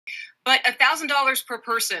But $1,000 per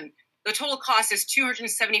person, the total cost is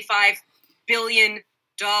 $275 billion.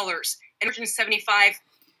 And $275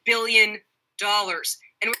 billion.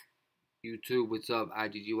 And YouTube, what's up?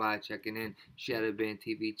 IGGY checking in. Shadowban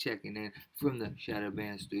TV checking in from the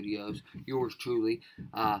Shadowban Studios. Yours truly.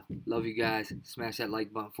 Love you guys. Smash that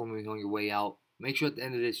like button for me on your way out. Make sure at the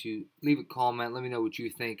end of this you leave a comment. Let me know what you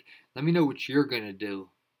think. Let me know what you're going to do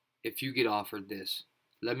if you get offered this.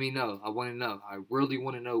 Let me know. I want to know. I really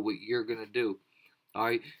want to know what you're going to do.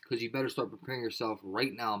 Alright? Because you better start preparing yourself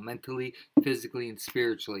right now, mentally, physically, and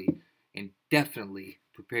spiritually. And definitely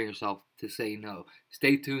prepare yourself to say no.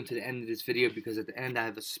 Stay tuned to the end of this video because at the end I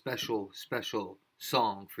have a special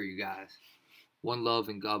song for you guys. One love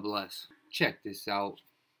and God bless. Check this out.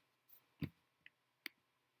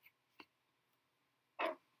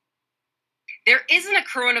 there isn't a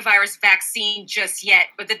coronavirus vaccine just yet,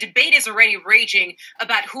 but the debate is already raging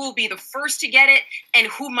about who will be the first to get it and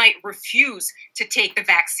who might refuse to take the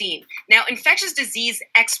vaccine. Now, infectious disease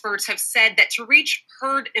experts have said that to reach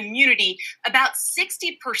herd immunity, about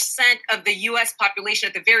 60% of the U.S. population,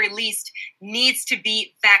 at the very least, needs to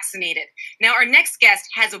be vaccinated. Now, our next guest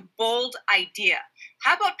has a bold idea.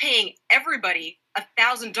 How about paying everybody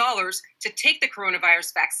 $1,000 to take the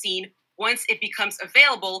coronavirus vaccine once it becomes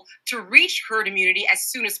available to reach herd immunity as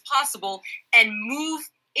soon as possible and move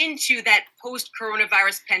into that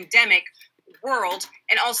post-coronavirus pandemic world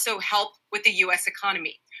and also help with the U.S.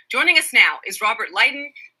 economy? Joining us now is Robert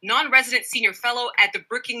Leighton, non-resident senior fellow at the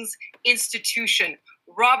Brookings Institution.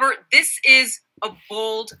 Robert, this is a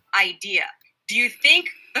bold idea. Do you think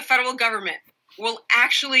the federal government will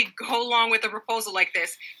actually go along with a proposal like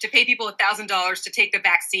this to pay people $1,000 to take the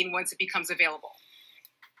vaccine once it becomes available?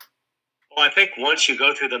 Well, I think once you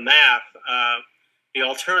go through the math, the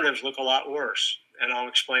alternatives look a lot worse, and I'll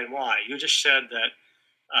explain why. You just said that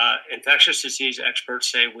infectious disease experts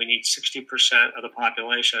say we need 60% of the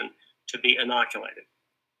population to be inoculated.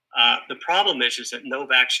 The problem is that no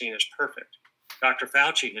vaccine is perfect. Dr.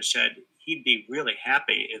 Fauci has said he'd be really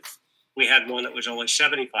happy if we had one that was only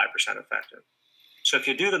 75% effective. So if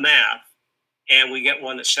you do the math, and we get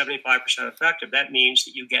one that's 75% effective, that means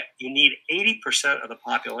that you need 80% of the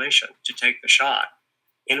population to take the shot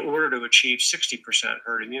in order to achieve 60%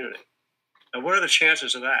 herd immunity. Now, what are the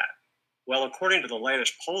chances of that? Well, according to the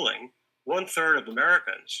latest polling, 1/3 of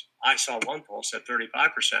Americans, I saw one poll said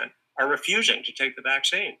 35%, are refusing to take the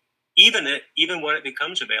vaccine, even when it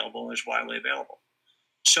becomes available and is widely available.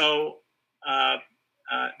 So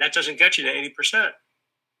that doesn't get you to 80%.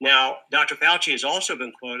 Now, Dr. Fauci has also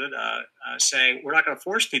been quoted saying, we're not going to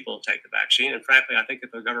force people to take the vaccine. And frankly, I think if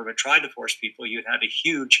the government tried to force people, you'd have a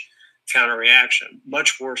huge counter-reaction,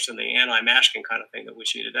 much worse than the anti-masking kind of thing that we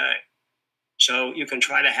see today. So you can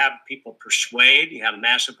try to have people persuade. You have a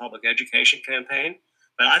massive public education campaign.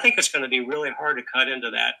 But I think it's going to be really hard to cut into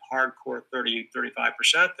that hardcore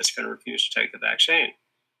 30-35% that's going to refuse to take the vaccine.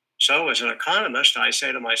 So as an economist, I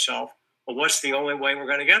say to myself, well, what's the only way we're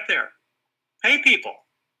going to get there? Pay people.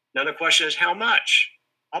 Now, the question is how much?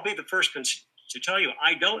 I'll be the first to tell you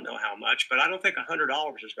I don't know how much, but I don't think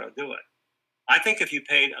 $100 is going to do it. I think if you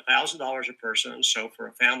paid $1,000 a person, so for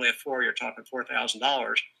a family of four, you're talking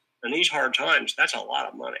 $4,000, in these hard times, that's a lot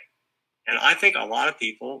of money. And I think a lot of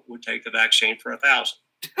people would take the vaccine for $1,000.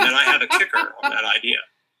 And I have a kicker on that idea.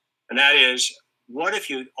 And that is, what if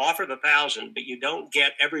you offer the $1,000, but you don't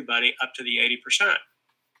get everybody up to the 80%?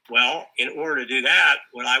 Well, in order to do that,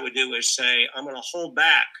 what I would do is say, I'm going to hold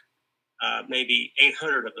back maybe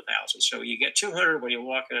 800 of the 1,000. So you get 200 when you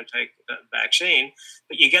walk in and take the vaccine,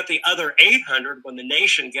 but you get the other 800 when the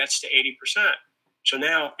nation gets to 80%. So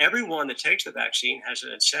now everyone that takes the vaccine has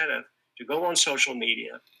an incentive to go on social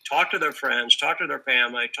media, talk to their friends, talk to their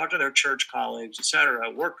family, talk to their church colleagues, et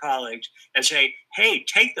cetera, work colleagues, and say, hey,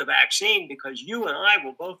 take the vaccine because you and I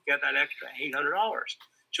will both get that extra $800.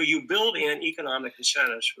 So you build in economic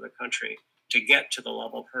incentives for the country to get to the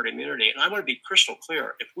level of herd immunity. And I want to be crystal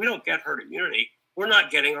clear. If we don't get herd immunity, we're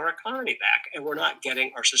not getting our economy back, and we're not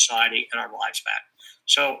getting our society and our lives back.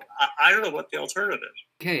 So I don't know what the alternative is.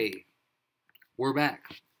 Okay, we're back.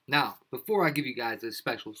 Now, before I give you guys a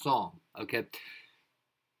special song, okay,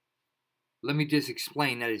 let me just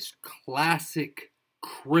explain that is classic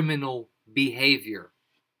criminal behavior.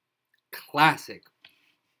 Classic.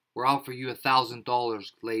 We're offering you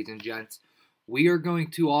 $1,000, ladies and gents. We are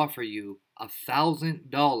going to offer you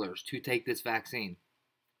 $1,000 to take this vaccine.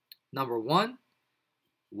 Number one,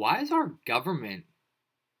 why is our government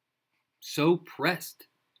so pressed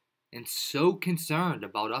and so concerned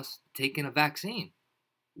about us taking a vaccine?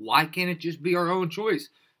 Why can't it just be our own choice?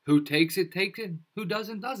 Who takes it, takes it. Who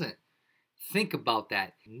doesn't, doesn't. Think about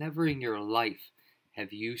that. Never in your life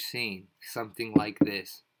have you seen something like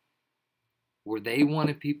this? Where they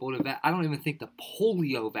wanted people to I don't even think the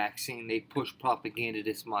polio vaccine they pushed propaganda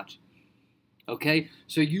this much. Okay?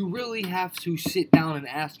 So you really have to sit down and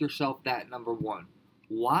ask yourself that, number one.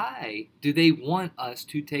 Why do they want us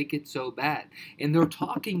to take it so bad? And they're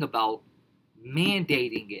talking about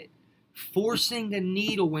mandating it, forcing a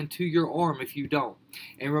needle into your arm if you don't.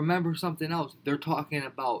 And remember something else. They're talking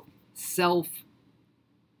about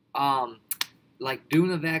like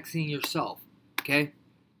doing a vaccine yourself. Okay?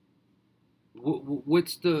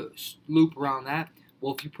 What's the loop around that?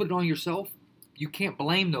 Well, if you put it on yourself, you can't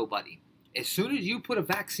blame nobody. As soon as you put a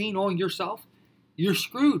vaccine on yourself, you're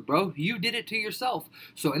screwed, bro. You did it to yourself.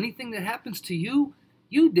 So anything that happens to you,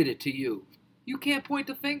 you did it to you. You can't point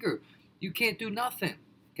the finger. You can't do nothing.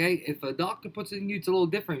 Okay? If a doctor puts it in you, it's a little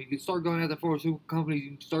different. You can start going after pharmaceutical companies.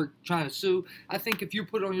 You can start trying to sue. I think if you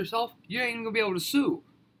put it on yourself, you ain't even going to be able to sue.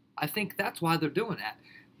 I think that's why they're doing that.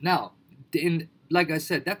 Now, like I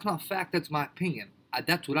said, that's not fact. That's my opinion.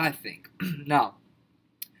 That's what I think. Now,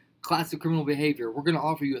 classic criminal behavior. We're going to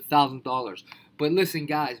offer you $1,000. But listen,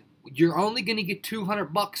 guys, you're only going to get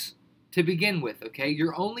 $200 to begin with, okay?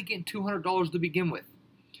 You're only getting $200 to begin with.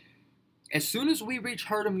 As soon as we reach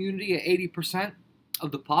herd immunity at 80%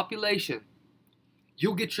 of the population,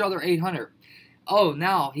 you'll get your other $800. Oh,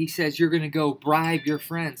 now he says you're going to go bribe your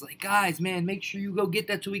friends. Like, guys, man, make sure you go get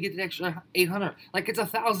that till we get the extra $800. Like, it's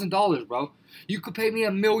 $1,000, bro. You could pay me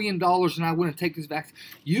 $1 million and I wouldn't take this vaccine.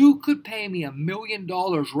 You could pay me $1 million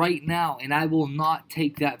right now and I will not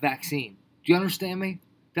take that vaccine. Do you understand me?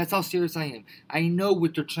 That's how serious I am. I know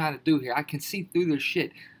what they're trying to do here. I can see through their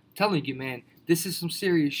shit. I'm telling you, man, this is some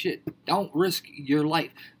serious shit. Don't risk your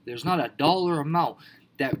life. There's not a dollar amount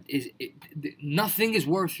that is... nothing is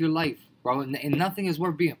worth your life, bro. And nothing is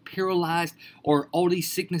worth being paralyzed or all these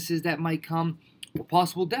sicknesses that might come or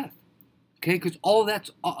possible death. Okay? Because all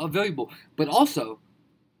that's available. But also,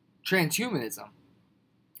 transhumanism.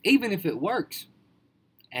 Even if it works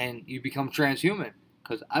and you become transhuman,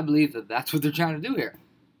 because I believe that that's what they're trying to do here.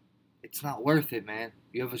 It's not worth it, man.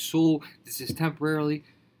 You have a soul. This is temporarily.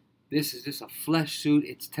 This is just a flesh suit.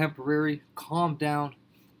 It's temporary. Calm down.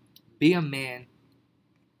 Be a man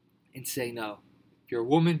and say no. If you're a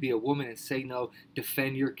woman, be a woman and say no.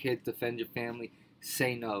 Defend your kids. Defend your family.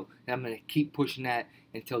 Say no. And I'm going to keep pushing that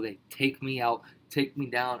until they take me out, take me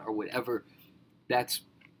down, or whatever. That's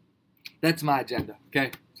my agenda,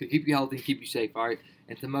 okay? To keep you healthy and keep you safe, all right?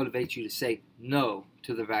 And to motivate you to say no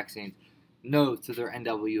to the vaccines, no to their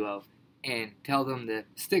NWO, and tell them to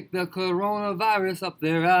stick the coronavirus up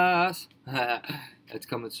their ass. That's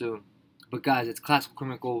coming soon. But guys, it's classic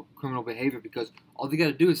criminal behavior because all they got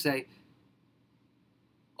to do is say,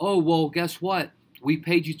 oh, well, guess what? We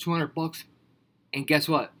paid you $200, and guess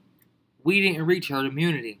what? We didn't reach herd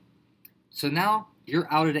immunity. So now you're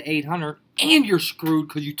out of the $800, and you're screwed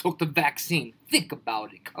because you took the vaccine. Think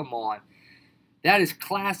about it. Come on. That is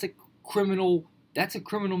classic criminal. That's a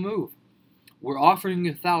criminal move. We're offering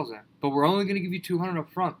you $1,000, but we're only going to give you $200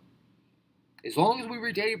 up front. As long as we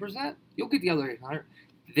reach 80%, you'll get the other $800.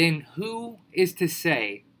 Then who is to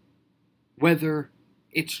say whether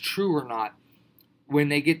it's true or not when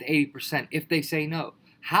they get to 80% if they say no?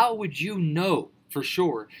 How would you know for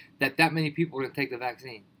sure that many people are going to take the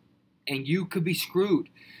vaccine? And you could be screwed.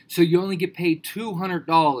 So you only get paid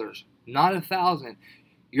 $200, not $1,000.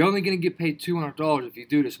 You're only going to get paid $200 if you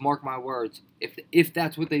do this. Mark my words. If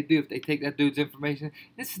that's what they do, if they take that dude's information.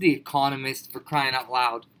 This is The Economist, for crying out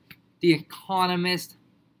loud. The Economist.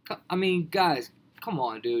 I mean, guys, come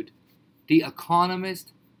on, dude. The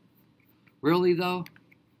Economist. Really, though?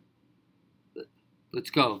 Let's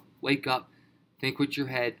go. Wake up. Think with your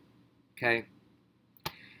head. Okay?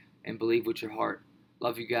 And believe with your heart.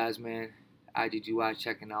 Love you guys, man. IGGY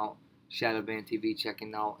checking out. Shadowban TV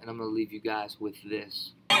checking out. And I'm going to leave you guys with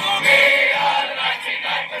this.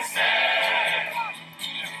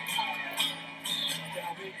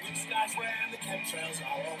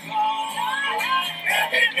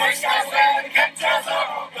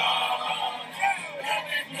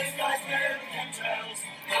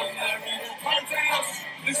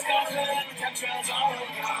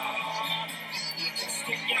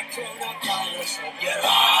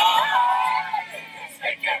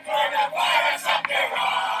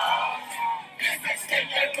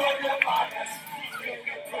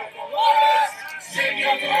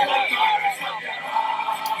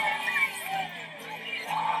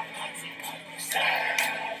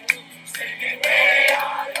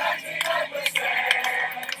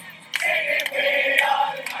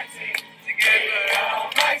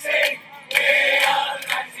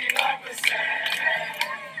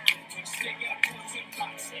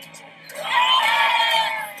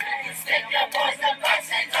 your poison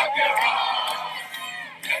vaccines up your arse.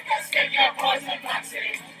 You can stick your poison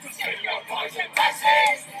vaccine. Stick your poison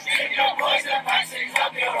vaccines. Stick your poison vaccines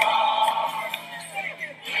up your arse.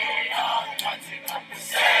 We are 99%.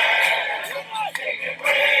 Sing it,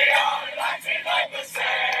 we are 99%.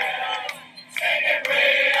 Sing it, we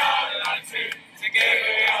are 90. Together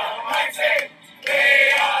we are 90. We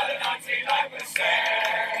are the 99%.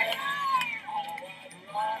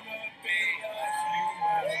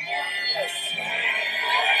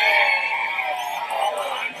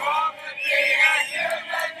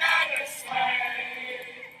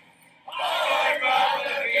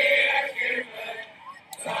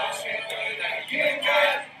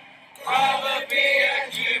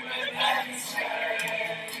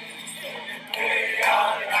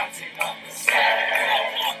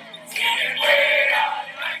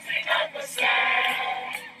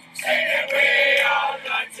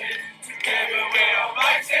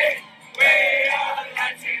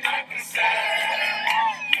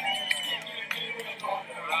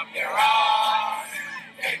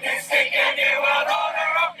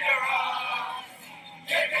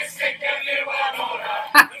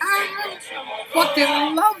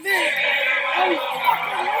 Fucking love it! I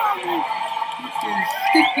fucking love it! You can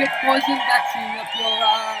stick your poison vaccine up your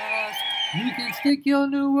ass. You can stick your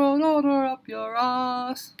new world order up your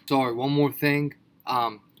ass. Sorry, one more thing.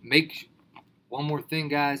 One more thing,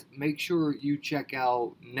 guys. Make sure you check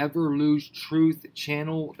out Never Lose Truth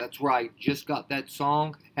channel. That's right, just got that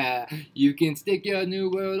song. You can stick your new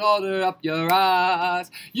world order up your ass.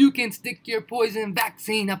 You can stick your poison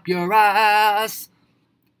vaccine up your ass.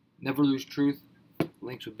 Never Lose Truth.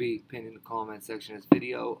 Links will be pinned in the comment section of this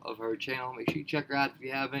video of her channel. Make sure you check her out if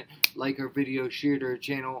you haven't. Like her video, share to her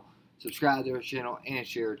channel, subscribe to her channel, and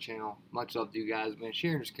share her channel. Much love to you guys, man.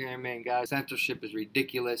 Sharing is caring, man, guys. Censorship is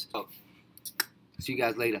ridiculous. So, see you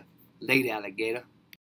guys later. Later, alligator.